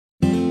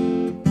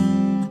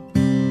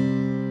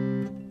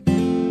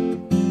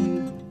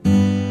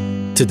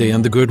Today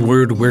on The Good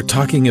Word, we're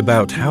talking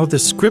about how the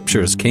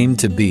Scriptures came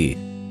to be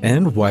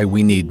and why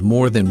we need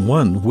more than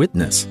one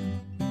witness.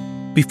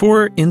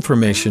 Before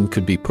information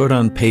could be put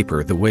on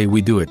paper the way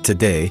we do it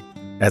today,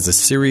 as a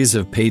series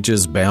of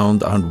pages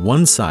bound on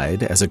one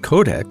side as a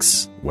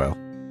codex, well,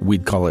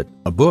 we'd call it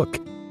a book,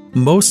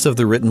 most of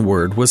the written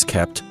word was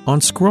kept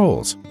on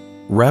scrolls.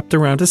 Wrapped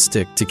around a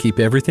stick to keep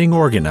everything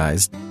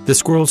organized, the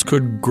scrolls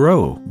could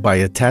grow by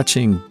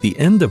attaching the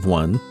end of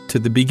one to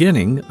the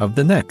beginning of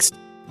the next,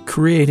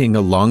 creating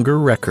a longer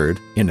record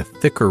in a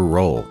thicker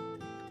roll.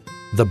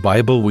 The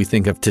Bible we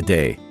think of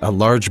today, a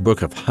large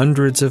book of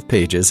hundreds of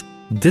pages,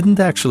 didn't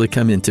actually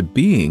come into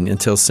being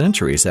until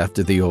centuries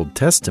after the Old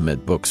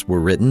Testament books were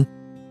written.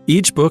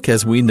 Each book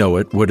as we know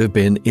it would have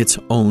been its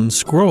own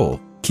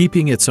scroll,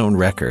 keeping its own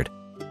record.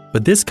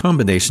 But this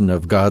combination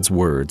of God's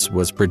words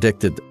was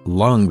predicted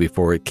long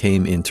before it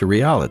came into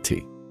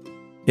reality.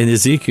 In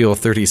Ezekiel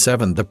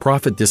 37, the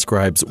prophet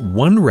describes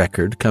one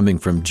record coming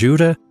from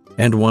Judah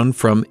and one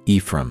from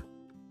Ephraim.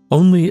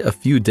 Only a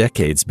few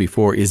decades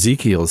before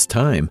Ezekiel's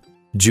time,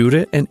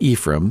 Judah and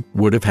Ephraim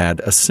would have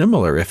had a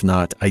similar, if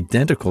not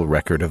identical,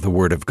 record of the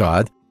Word of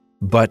God.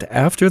 But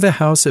after the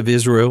house of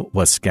Israel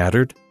was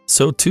scattered,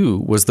 so too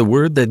was the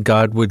word that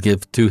God would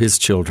give to his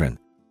children.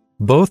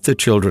 Both the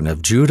children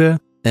of Judah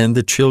and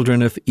the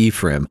children of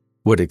Ephraim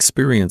would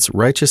experience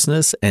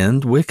righteousness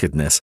and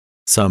wickedness,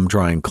 some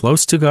drawing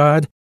close to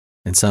God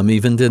and some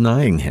even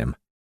denying him.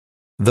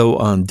 Though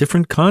on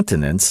different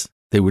continents,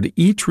 they would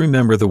each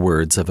remember the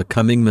words of a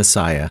coming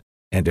Messiah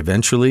and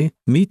eventually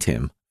meet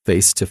him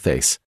face to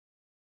face.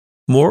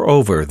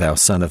 Moreover, thou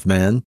son of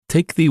man,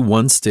 take thee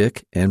one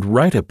stick and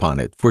write upon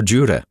it for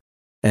Judah,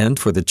 and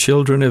for the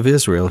children of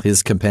Israel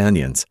his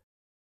companions.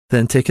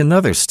 Then take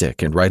another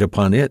stick and write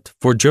upon it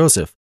for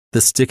Joseph,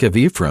 the stick of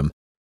Ephraim,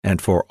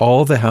 and for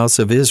all the house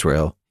of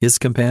Israel his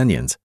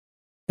companions.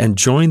 And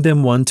join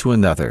them one to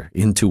another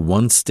into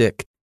one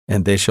stick,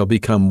 and they shall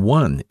become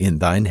one in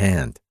thine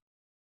hand.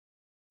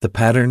 The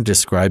pattern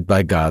described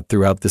by God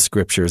throughout the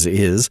Scriptures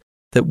is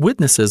that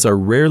witnesses are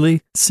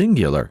rarely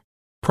singular.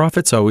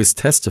 Prophets always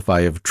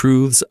testify of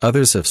truths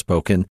others have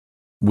spoken,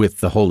 with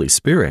the Holy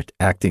Spirit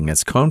acting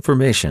as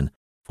confirmation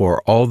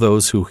for all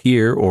those who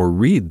hear or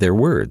read their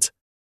words.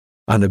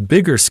 On a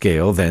bigger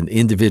scale than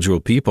individual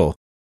people,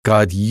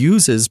 God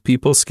uses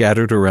people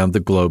scattered around the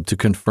globe to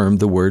confirm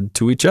the word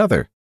to each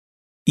other.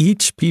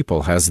 Each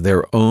people has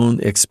their own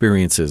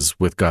experiences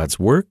with God's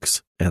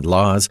works and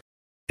laws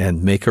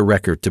and make a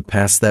record to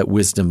pass that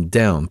wisdom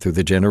down through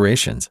the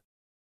generations.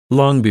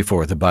 Long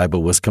before the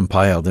Bible was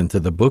compiled into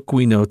the book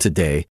we know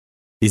today,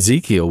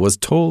 Ezekiel was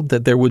told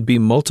that there would be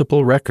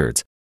multiple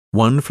records,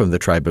 one from the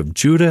tribe of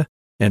Judah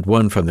and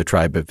one from the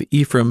tribe of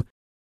Ephraim,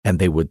 and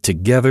they would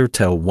together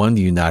tell one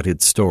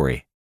united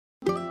story.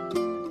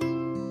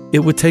 It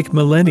would take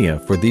millennia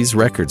for these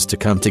records to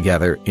come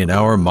together in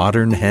our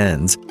modern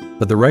hands,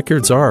 but the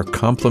records are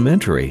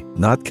complementary,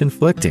 not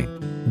conflicting,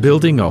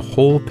 building a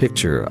whole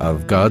picture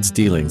of God's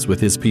dealings with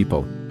his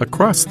people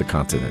across the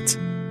continents.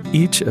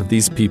 Each of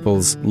these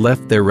peoples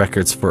left their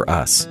records for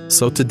us,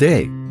 so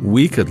today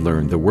we could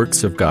learn the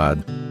works of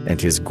God and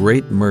his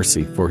great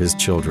mercy for his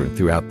children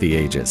throughout the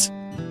ages.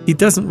 He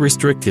doesn't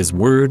restrict his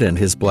word and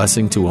his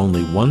blessing to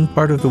only one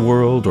part of the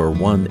world or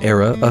one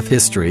era of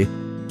history.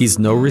 He's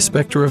no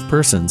respecter of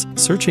persons,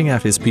 searching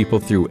out his people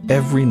through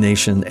every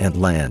nation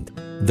and land.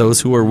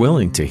 Those who are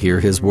willing to hear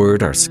his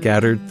word are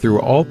scattered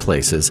through all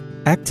places,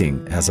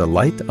 acting as a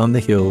light on the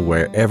hill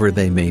wherever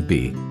they may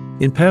be.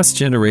 In past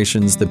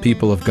generations, the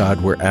people of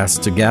God were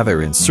asked to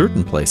gather in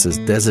certain places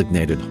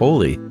designated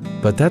holy,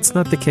 but that's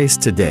not the case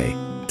today.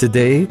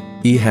 Today,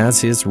 he has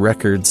his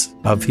records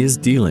of his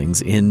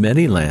dealings in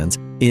many lands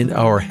in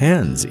our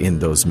hands in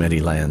those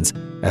many lands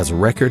as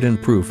record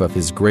and proof of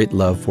his great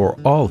love for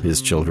all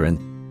his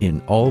children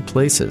in all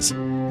places.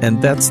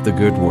 And that's the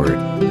good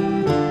word.